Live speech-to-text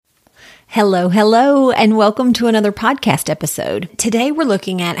Hello, and welcome to another podcast episode. Today we're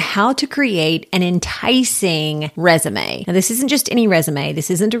looking at how to create an enticing resume. Now, this isn't just any resume. This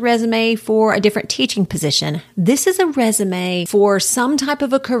isn't a resume for a different teaching position. This is a resume for some type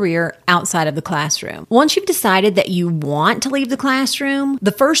of a career outside of the classroom. Once you've decided that you want to leave the classroom,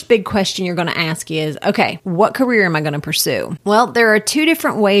 the first big question you're going to ask is, okay, what career am I going to pursue? Well, there are two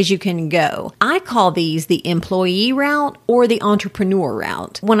different ways you can go. I call these the employee route or the entrepreneur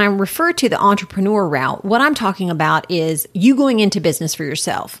route. When I refer to the entrepreneur route, what I'm talking about is you going into business for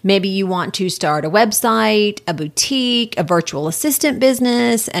yourself. Maybe you want to start a website, a boutique, a virtual assistant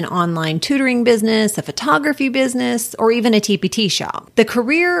business, an online tutoring business, a photography business, or even a TPT shop. The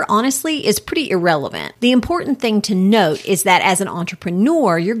career, honestly, is pretty irrelevant. The important thing to note is that as an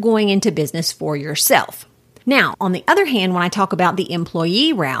entrepreneur, you're going into business for yourself. Now, on the other hand, when I talk about the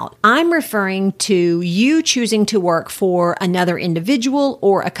employee route, I'm referring to you choosing to work for another individual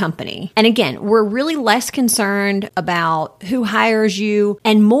or a company. And again, we're really less concerned about who hires you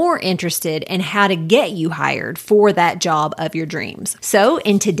and more interested in how to get you hired for that job of your dreams. So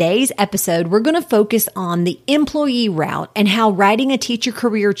in today's episode, we're going to focus on the employee route and how writing a teacher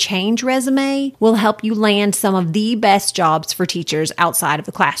career change resume will help you land some of the best jobs for teachers outside of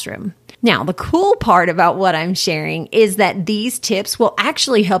the classroom. Now, the cool part about what I'm sharing is that these tips will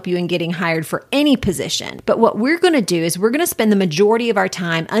actually help you in getting hired for any position. But what we're going to do is we're going to spend the majority of our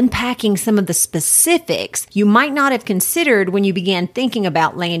time unpacking some of the specifics you might not have considered when you began thinking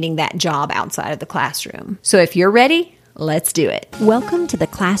about landing that job outside of the classroom. So if you're ready, let's do it. Welcome to the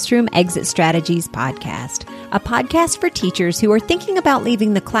Classroom Exit Strategies podcast, a podcast for teachers who are thinking about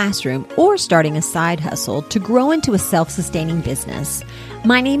leaving the classroom or starting a side hustle to grow into a self-sustaining business.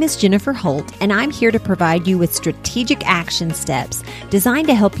 My name is Jennifer Holt, and I'm here to provide you with strategic action steps designed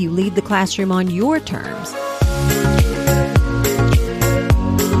to help you leave the classroom on your terms.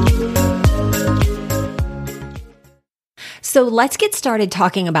 So let's get started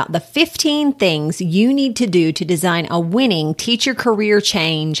talking about the 15 things you need to do to design a winning teacher career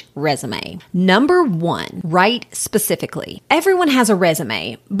change resume. Number 1, write specifically. Everyone has a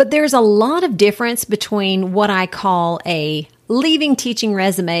resume, but there's a lot of difference between what I call a leaving teaching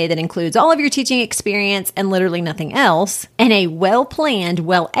resume that includes all of your teaching experience and literally nothing else, and a well-planned,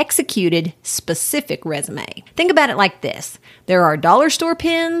 well-executed, specific resume. Think about it like this. There are dollar store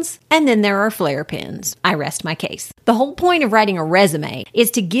pens, and then there are flare pens. I rest my case. The whole point of writing a resume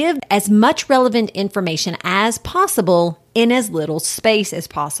is to give as much relevant information as possible in as little space as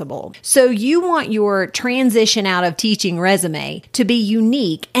possible. So you want your transition out of teaching resume to be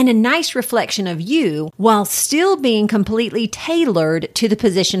unique and a nice reflection of you while still being completely tailored to the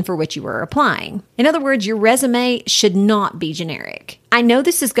position for which you are applying. In other words, your resume should not be generic. I know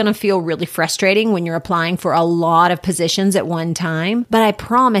this is going to feel really frustrating when you're applying for a lot of positions at one time, but I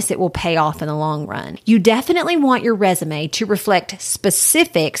promise it will pay off in the long run. You definitely want your resume to reflect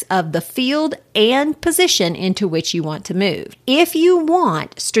specifics of the field and position into which you want to move. If you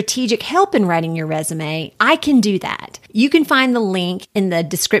want strategic help in writing your resume, I can do that. You can find the link in the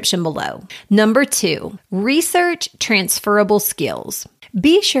description below. Number 2, research transferable skills.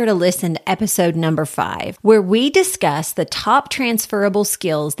 Be sure to listen to episode number 5, where we discuss the top transferable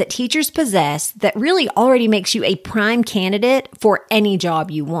skills that teachers possess that really already makes you a prime candidate for any job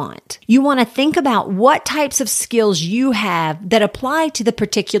you want. You want to think about what types of skills you have that apply to the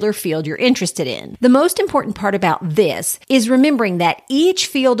particular field you're interested in. The most important part about this is remembering that each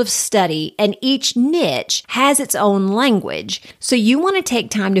field of study and each niche has its own language. So you want to take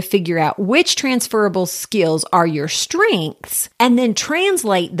time to figure out which transferable skills are your strengths and then translate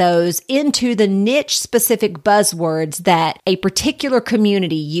those into the niche-specific buzzwords that a particular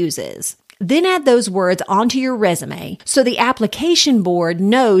community uses. Then add those words onto your resume so the application board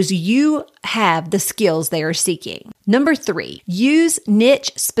knows you have the skills they are seeking. Number 3, use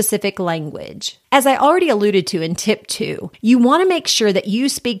niche-specific language. As I already alluded to in tip 2, you want to make sure that you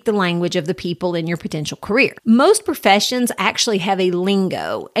speak the language of the people in your potential career. Most professions actually have a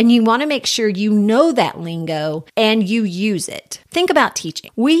lingo, and you want to make sure you know that lingo and you use it. Think about teaching.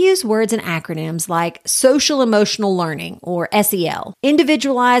 We use words and acronyms like social emotional learning, or SEL,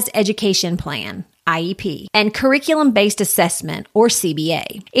 individualized education plan, IEP, and curriculum-based assessment, or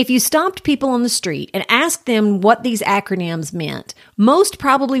CBA. If you stopped people on the street and asked them what these acronyms meant, most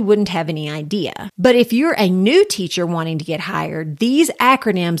probably wouldn't have any idea. But if you're a new teacher wanting to get hired, these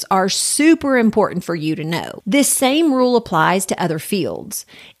acronyms are super important for you to know. This same rule applies to other fields.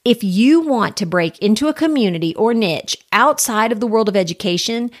 If you want to break into a community or niche outside of the world of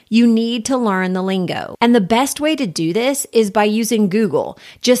education, you need to learn the lingo. And the best way to do this is by using Google.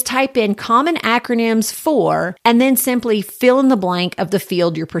 Just type in common acronyms acronyms for, and then simply fill in the blank of the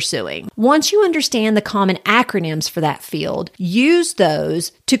field you're pursuing. Once you understand the common acronyms for that field, use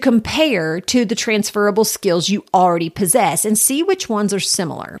those to compare to the transferable skills you already possess and see which ones are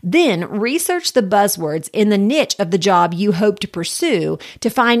similar. Then research the buzzwords in the niche of the job you hope to pursue to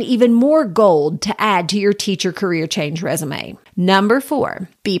find even more gold to add to your teacher career change resume. Number 4,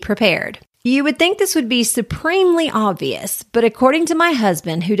 be prepared. You would think this would be supremely obvious, but according to my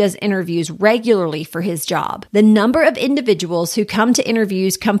husband, who does interviews regularly for his job, the number of individuals who come to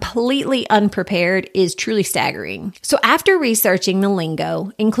interviews completely unprepared is truly staggering. So after researching the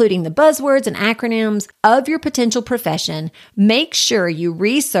lingo, including the buzzwords and acronyms of your potential profession, make sure you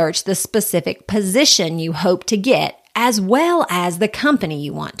research the specific position you hope to get, as well as the company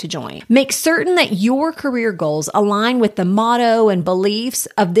you want to join. Make certain that your career goals align with the motto and beliefs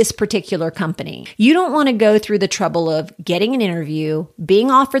of this particular company. You don't want to go through the trouble of getting an interview, being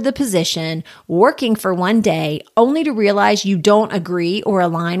offered the position, working for one day, only to realize you don't agree or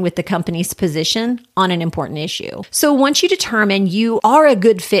align with the company's position on an important issue. So once you determine you are a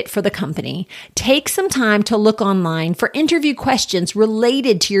good fit for the company, take some time to look online for interview questions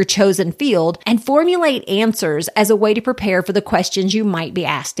related to your chosen field and formulate answers as a way to prepare for the questions you might be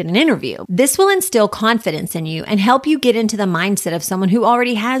asked in an interview. This will instill confidence in you and help you get into the mindset of someone who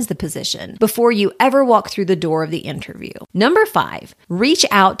already has the position before you ever walk through the door of the interview. Number 5, reach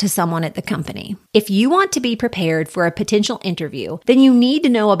out to someone at the company. If you want to be prepared for a potential interview, then you need to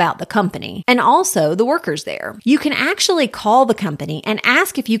know about the company and also the workers there. You can actually call the company and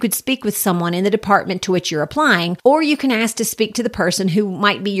ask if you could speak with someone in the department to which you're applying, or you can ask to speak to the person who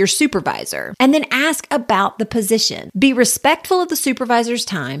might be your supervisor, and then ask about the position. Be respectful of the supervisor's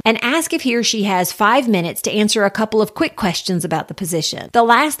time and ask if he or she has 5 minutes to answer a couple of quick questions about the position. The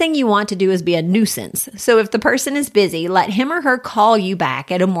last thing you want to do is be a nuisance. So if the person is busy, let him or her call you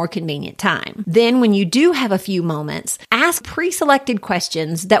back at a more convenient time. Then when you do have a few moments, ask pre-selected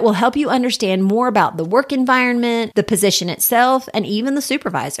questions that will help you understand more about the work environment, the position itself, and even the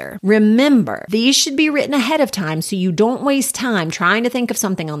supervisor. Remember, these should be written ahead of time so you don't waste time trying to think of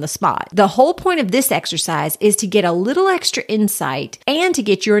something on the spot. The whole point of this exercise is to get a little extra insight and to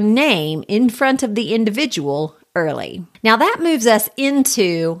get your name in front of the individual early. Now that moves us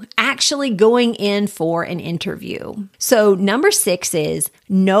into actually going in for an interview. So number 6 is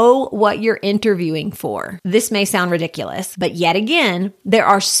know what you're interviewing for. This may sound ridiculous, but yet again, there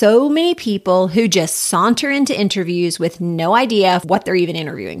are so many people who just saunter into interviews with no idea what they're even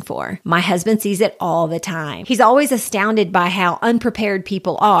interviewing for. My husband sees it all the time. He's always astounded by how unprepared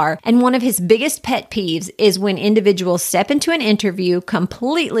people are, and one of his biggest pet peeves is when individuals step into an interview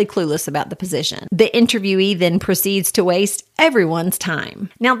completely clueless about the position. The interviewee then proceeds to waste everyone's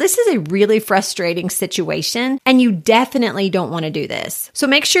time. Now, this is a really frustrating situation, and you definitely don't want to do this. So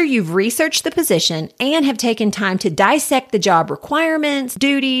make sure you've researched the position and have taken time to dissect the job requirements,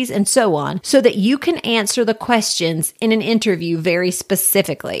 duties, and so on, so that you can answer the questions in an interview very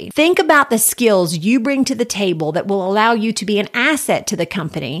specifically. Think about the skills you bring to the table that will allow you to be an asset to the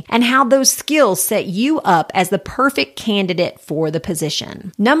company and how those skills set you up as the perfect candidate for the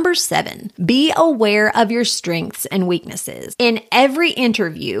position. Number 7, be aware of your strengths and weaknesses. In every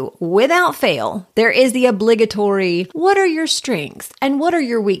interview, without fail, there is the obligatory, what are your strengths and what are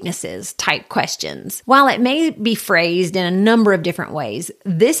your weaknesses type questions. While it may be phrased in a number of different ways,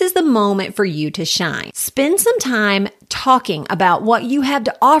 this is the moment for you to shine. Spend some time talking about what you have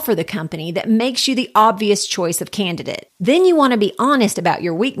to offer the company that makes you the obvious choice of candidate. Then you want to be honest about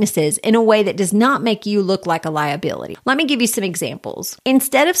your weaknesses in a way that does not make you look like a liability. Let me give you some examples.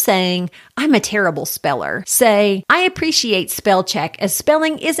 Instead of saying, I'm a terrible speller, say, I appreciate spell check as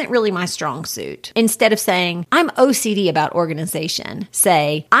spelling isn't really my strong suit. Instead of saying, I'm OCD about organization,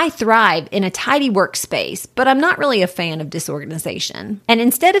 say, I thrive in a tidy workspace, but I'm not really a fan of disorganization. And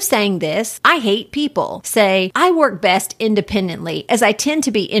instead of saying this, I hate people, say, I work best independently as I tend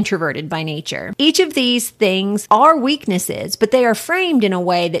to be introverted by nature. Each of these things are weaknesses, but they are framed in a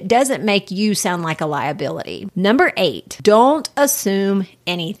way that doesn't make you sound like a liability. Number 8, don't assume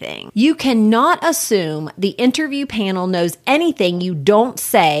anything. You cannot assume the interview panel knows anything you don't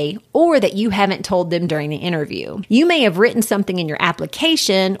say or that you haven't told them during the interview. You may have written something in your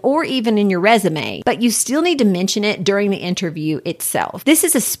application or even in your resume, but you still need to mention it during the interview itself. This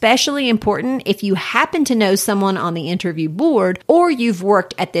is especially important if you happen to know someone on the interview board or you've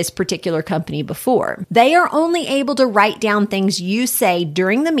worked at this particular company before. They are only able to write down things you say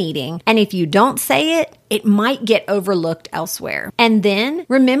during the meeting, and if you don't say it, it might get overlooked elsewhere. And then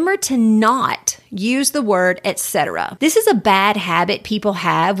remember to not use the word etc. This is a bad habit people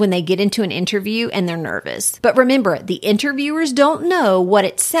have when they get into an interview and they're nervous. But remember, the interviewers don't know what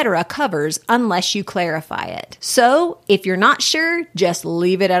etc. covers unless you clarify it. So if you're not sure, just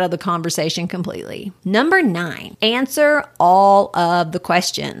leave it out of the conversation completely. Number 9, answer all of the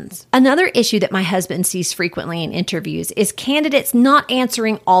questions. Another issue that my husband sees frequently in interviews is candidates not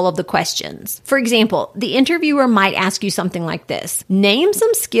answering all of the questions. For example, the interviewer might ask you something like this: name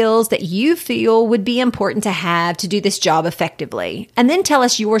some skills that you feel would be important to have to do this job effectively, and then tell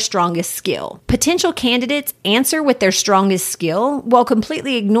us your strongest skill. Potential candidates answer with their strongest skill while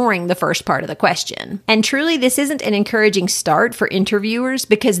completely ignoring the first part of the question. And truly, this isn't an encouraging start for interviewers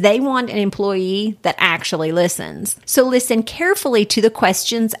because they want an employee that actually listens. So listen carefully to the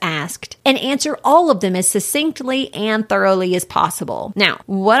questions asked and answer all of them as succinctly and thoroughly as possible. Now,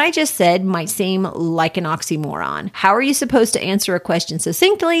 what I just said might seem like an oxymoron. How are you supposed to answer a question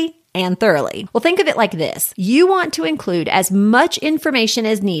succinctly and thoroughly? Well, think of it like this. You want to include as much information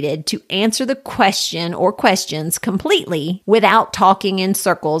as needed to answer the question or questions completely without talking in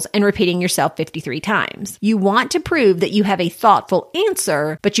circles and repeating yourself 53 times. You want to prove that you have a thoughtful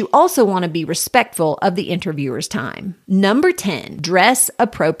answer, but you also want to be respectful of the interviewer's time. Number 10, dress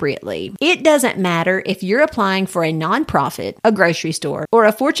appropriately. It doesn't matter if you're applying for a nonprofit, a grocery store, or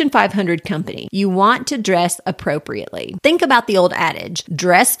a Fortune 500 company. You want to dress appropriately. Think about the old adage,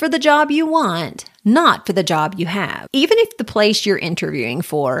 dress for the job you want, not for the job you have. Even if the place you're interviewing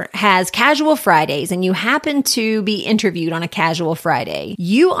for has casual Fridays and you happen to be interviewed on a casual Friday,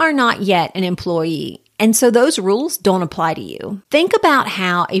 you are not yet an employee, and so those rules don't apply to you. Think about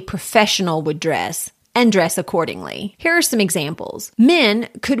how a professional would dress and dress accordingly. Here are some examples. Men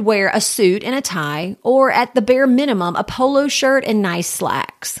could wear a suit and a tie, or at the bare minimum, a polo shirt and nice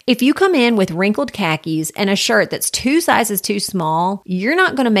slacks. If you come in with wrinkled khakis and a shirt that's 2 sizes too small, you're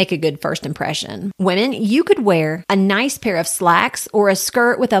not going to make a good first impression. Women, you could wear a nice pair of slacks or a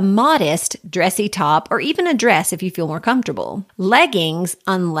skirt with a modest dressy top, or even a dress if you feel more comfortable. Leggings,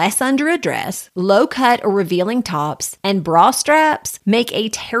 unless under a dress, low cut or revealing tops, and bra straps make a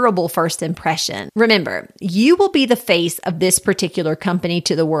terrible first impression. Remember, you will be the face of this particular company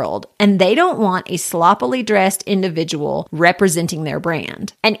to the world, and they don't want a sloppily dressed individual representing their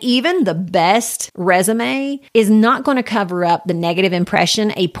brand. And even the best resume is not going to cover up the negative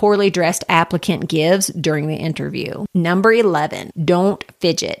impression a poorly dressed applicant gives during the interview. Number 11, don't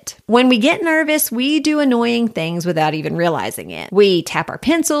fidget. When we get nervous, we do annoying things without even realizing it. We tap our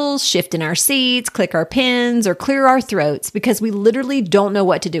pencils, shift in our seats, click our pens, or clear our throats because we literally don't know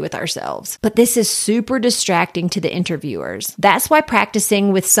what to do with ourselves. But this is super distracting to the interviewers. That's why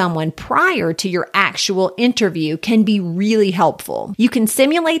practicing with someone prior to your actual interview can be really helpful. You can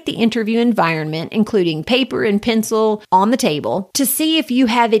simulate the interview environment, including paper and pencil on the table, to see if you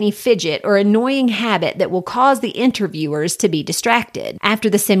have any fidget or annoying habit that will cause the interviewers to be distracted. After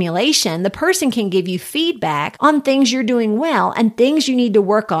the simulation, the person can give you feedback on things you're doing well and things you need to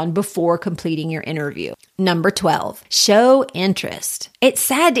work on before completing your interview. Number 12, show interest. It's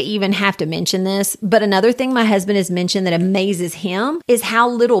sad to even have to mention this, but another thing my husband has mentioned that amazes him is how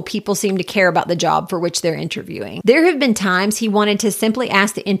little people seem to care about the job for which they're interviewing. There have been times he wanted to simply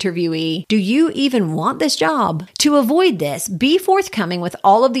ask the interviewee, "Do you even want this job?" To avoid this, be forthcoming with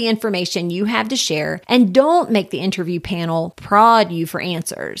all of the information you have to share and don't make the interview panel prod you for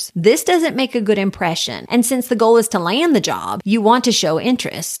answers. This doesn't make a good impression, and since the goal is to land the job, you want to show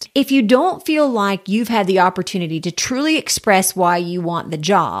interest. If you don't feel like you've had the opportunity to truly express why you want the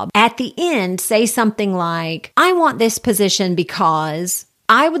job, at the end, say something like, "I want this position because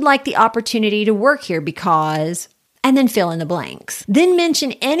I would like the opportunity to work here because," and then fill in the blanks. Then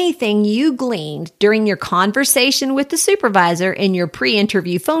mention anything you gleaned during your conversation with the supervisor in your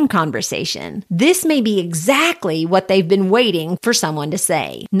pre-interview phone conversation. This may be exactly what they've been waiting for someone to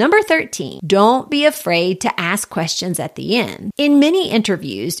say. Number 13, don't be afraid to ask questions at the end. In many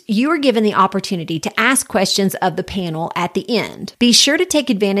interviews, you are given the opportunity to ask questions of the panel at the end. Be sure to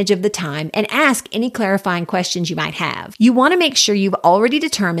take advantage of the time and ask any clarifying questions you might have. You want to make sure you've already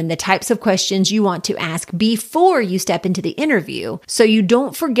determined the types of questions you want to ask before you step into the interview, so you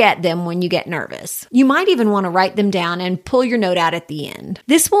don't forget them when you get nervous. You might even want to write them down and pull your note out at the end.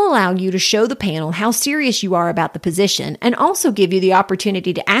 This will allow you to show the panel how serious you are about the position and also give you the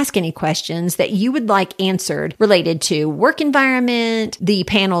opportunity to ask any questions that you would like answered related to work environment, the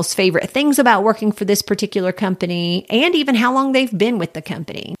panel's favorite things about working for this particular company, and even how long they've been with the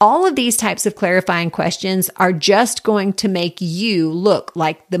company. All of these types of clarifying questions are just going to make you look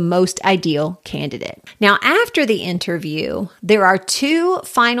like the most ideal candidate. Now, after the interview, there are 2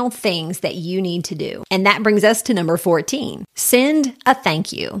 final things that you need to do. And that brings us to number 14. Send a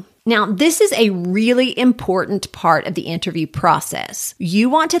thank you. Now, this is a really important part of the interview process. You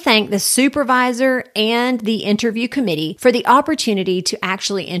want to thank the supervisor and the interview committee for the opportunity to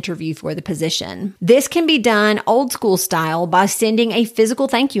actually interview for the position. This can be done old school style by sending a physical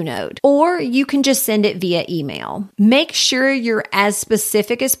thank you note, or you can just send it via email. Make sure you're as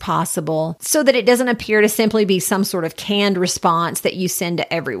specific as possible so that it doesn't appear to simply be some sort of canned response that you send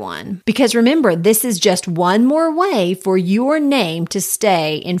to everyone. Because remember, this is just one more way for your name to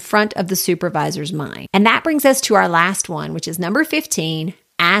stay in front of the supervisor's mind. And that brings us to our last one, which is number 15.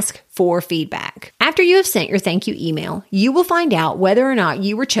 Ask for feedback. After you have sent your thank you email, you will find out whether or not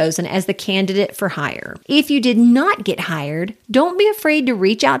you were chosen as the candidate for hire. If you did not get hired, don't be afraid to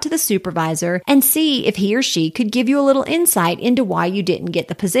reach out to the supervisor and see if he or she could give you a little insight into why you didn't get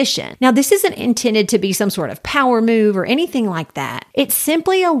the position. Now, this isn't intended to be some sort of power move or anything like that. It's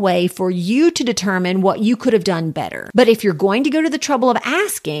simply a way for you to determine what you could have done better. But if you're going to go to the trouble of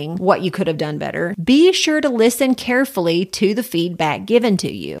asking what you could have done better, be sure to listen carefully to the feedback given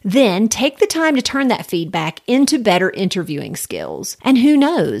to you. Then take the time to turn that feedback into better interviewing skills. And who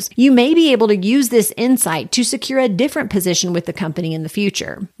knows, you may be able to use this insight to secure a different position with the company in the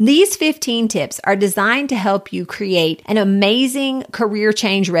future. These 15 tips are designed to help you create an amazing career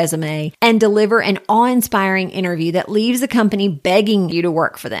change resume and deliver an awe-inspiring interview that leaves the company begging you to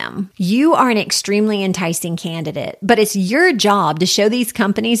work for them. You are an extremely enticing candidate, but it's your job to show these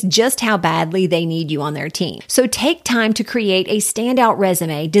companies just how badly they need you on their team. So take time to create a standout resume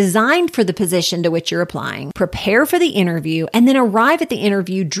designed for the position to which you're applying. Prepare for the interview and then arrive at the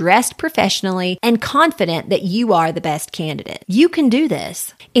interview dressed professionally and confident that you are the best candidate. You can do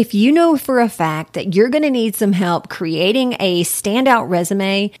this. If you know for a fact that you're going to need some help creating a standout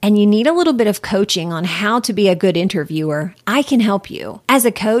resume and you need a little bit of coaching on how to be a good interviewer, I can help you. As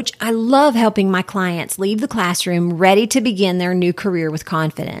a coach, I love helping my clients leave the classroom ready to begin their new career with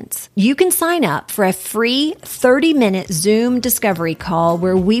confidence. You can sign up for a free 30-minute Zoom discovery call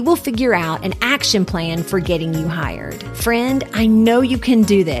where we will figure out an action plan for getting you hired. Friend, I know you can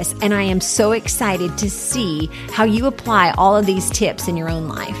do this, and I am so excited to see how you apply all of these tips in your own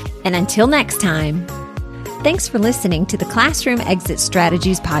life. And until next time, thanks for listening to the Classroom Exit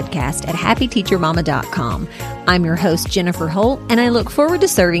Strategies podcast at happyteachermama.com. I'm your host, Jennifer Holt, and I look forward to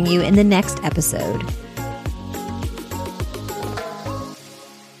serving you in the next episode.